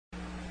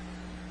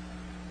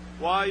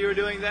While you're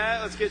doing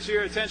that, let's get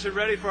your attention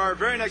ready for our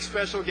very next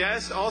special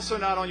guest, also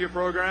not on your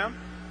program.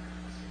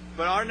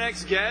 But our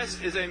next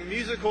guest is a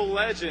musical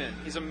legend.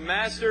 He's a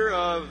master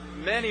of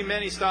many,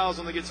 many styles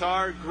on the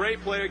guitar.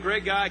 Great player,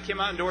 great guy. Came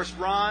out and endorsed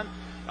Vaughan.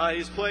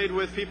 He's played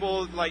with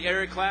people like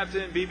Eric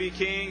Clapton, B.B.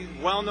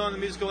 King, well known in the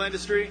musical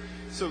industry.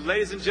 So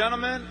ladies and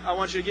gentlemen, I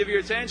want you to give your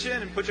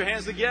attention and put your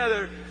hands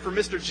together for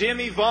Mr.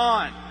 Jimmy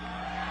Vaughan.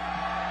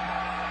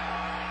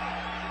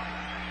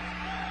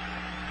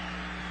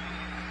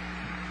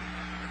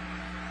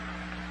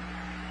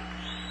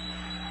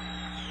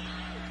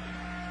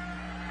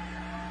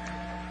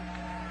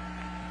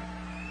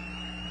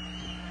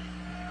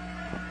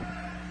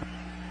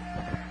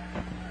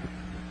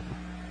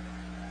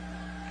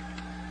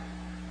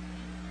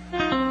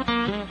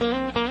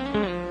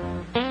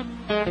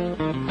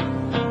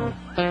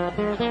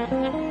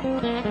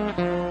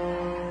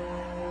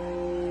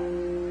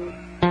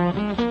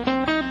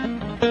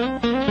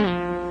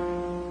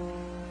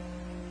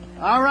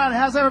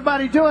 How's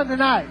everybody doing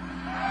tonight?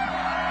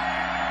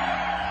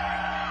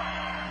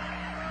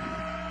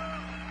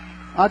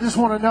 I just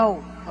want to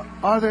know,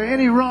 are there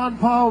any Ron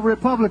Paul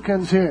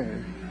Republicans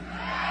here?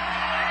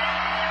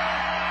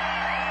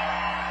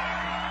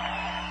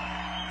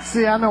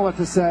 See, I know what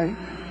to say.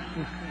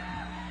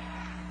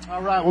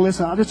 All right, well,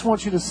 listen, I just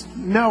want you to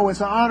know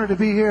it's an honor to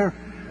be here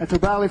at the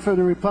Rally for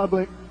the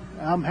Republic.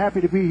 I'm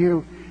happy to be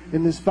here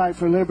in this fight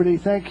for liberty.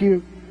 Thank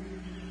you.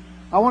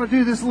 I want to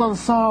do this little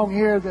song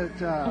here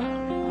that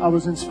I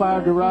was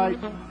inspired to write.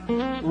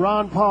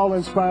 Ron Paul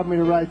inspired me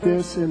to write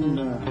this, and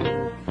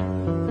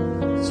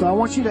so I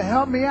want you to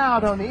help me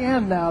out on the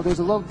end now. There's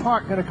a little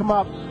part going to come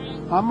up.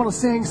 I'm going to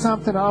sing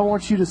something, and I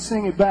want you to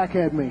sing it back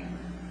at me.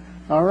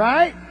 All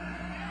right?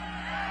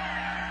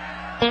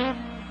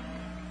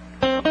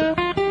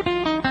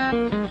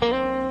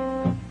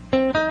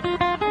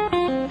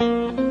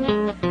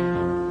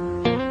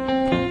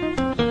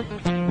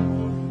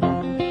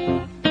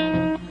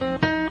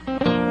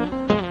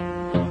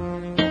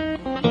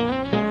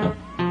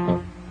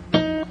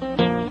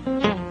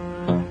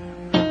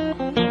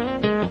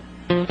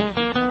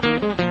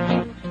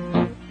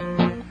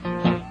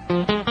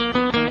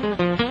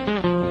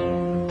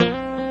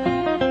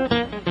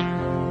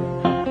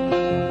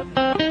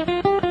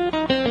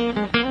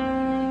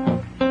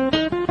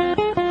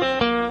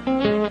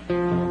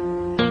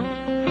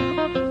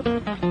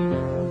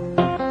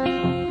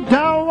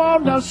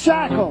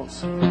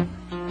 Shackles,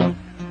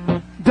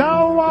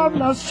 don't want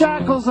no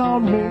shackles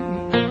on me.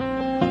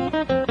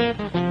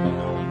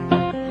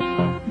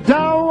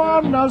 Don't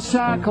want no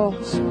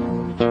shackles,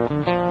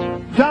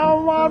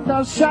 don't want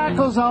no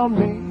shackles on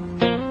me.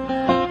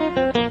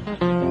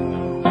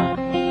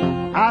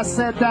 I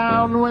sat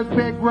down with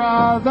Big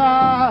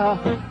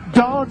Brother,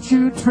 don't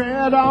you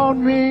tread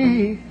on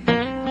me.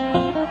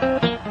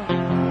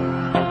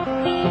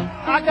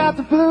 I got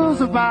the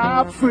blues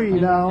about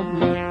freedom,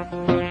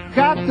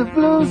 got the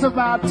blues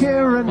about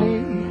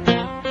tyranny.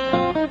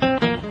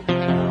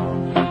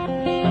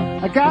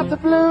 I got the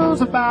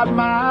blues about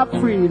my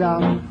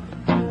freedom,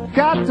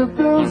 got the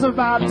blues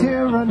about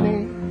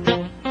tyranny.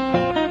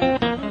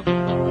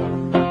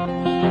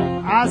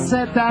 I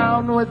sat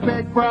down with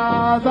Big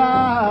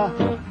Brother,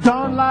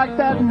 don't like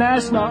that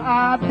national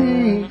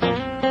ID.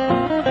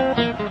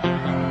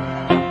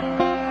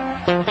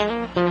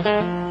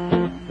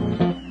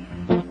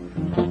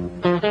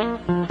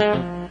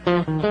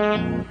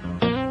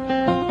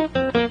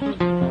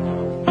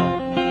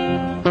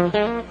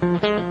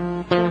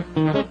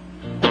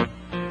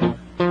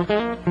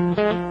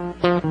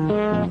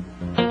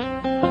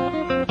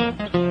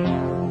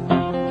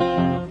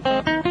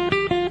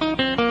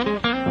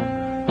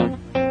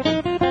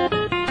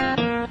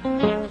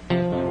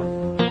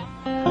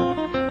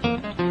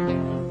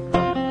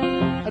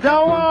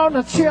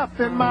 A chip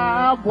in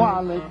my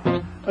wallet,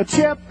 a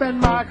chip in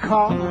my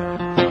car,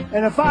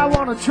 and if I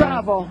want to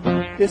travel,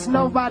 it's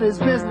nobody's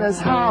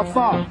business how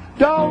far.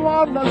 Don't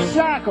want no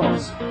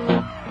shackles,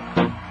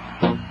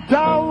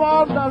 don't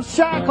want no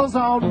shackles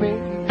on me.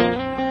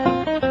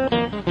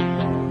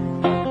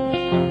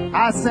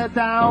 I sat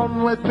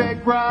down with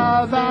Big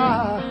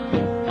Brother,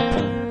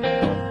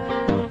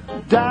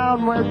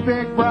 down with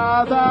Big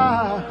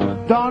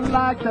Brother, don't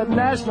like the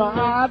national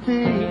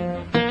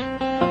ID.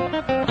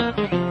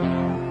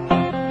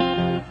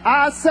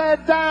 I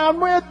sat down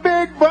with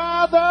Big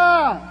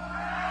Brother,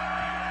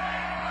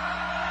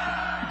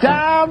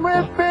 down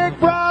with Big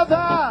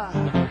Brother,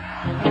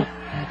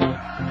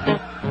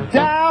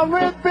 down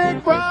with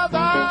Big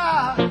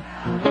Brother,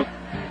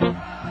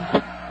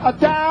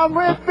 down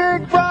with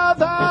Big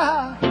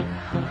Brother,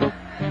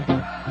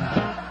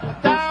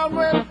 down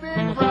with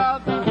Big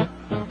Brother.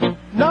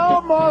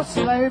 No more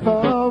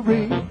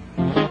slavery.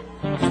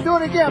 Let's do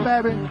it again,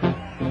 baby.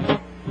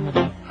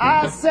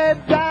 I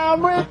sat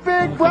down with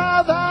Big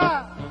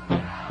Brother,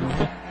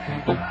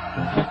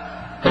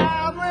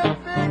 down with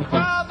Big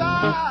Brother.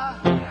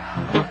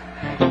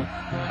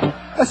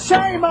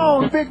 Shame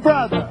on Big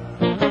Brother.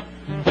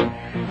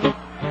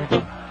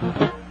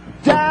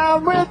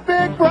 Down with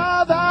Big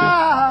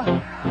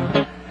Brother,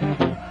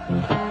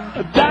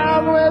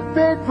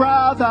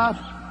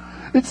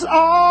 It's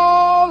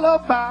all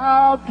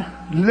about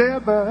liberty.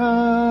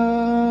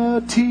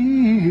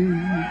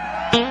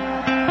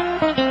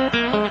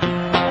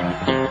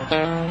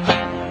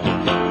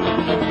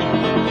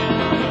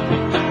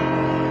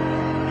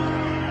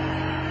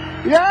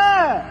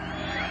 Yeah.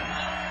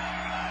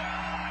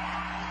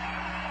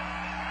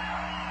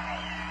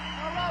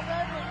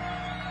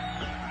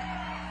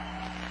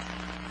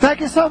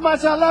 Thank you so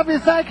much. I love you.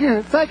 Thank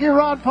you. Thank you,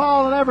 Ron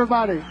Paul and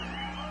everybody.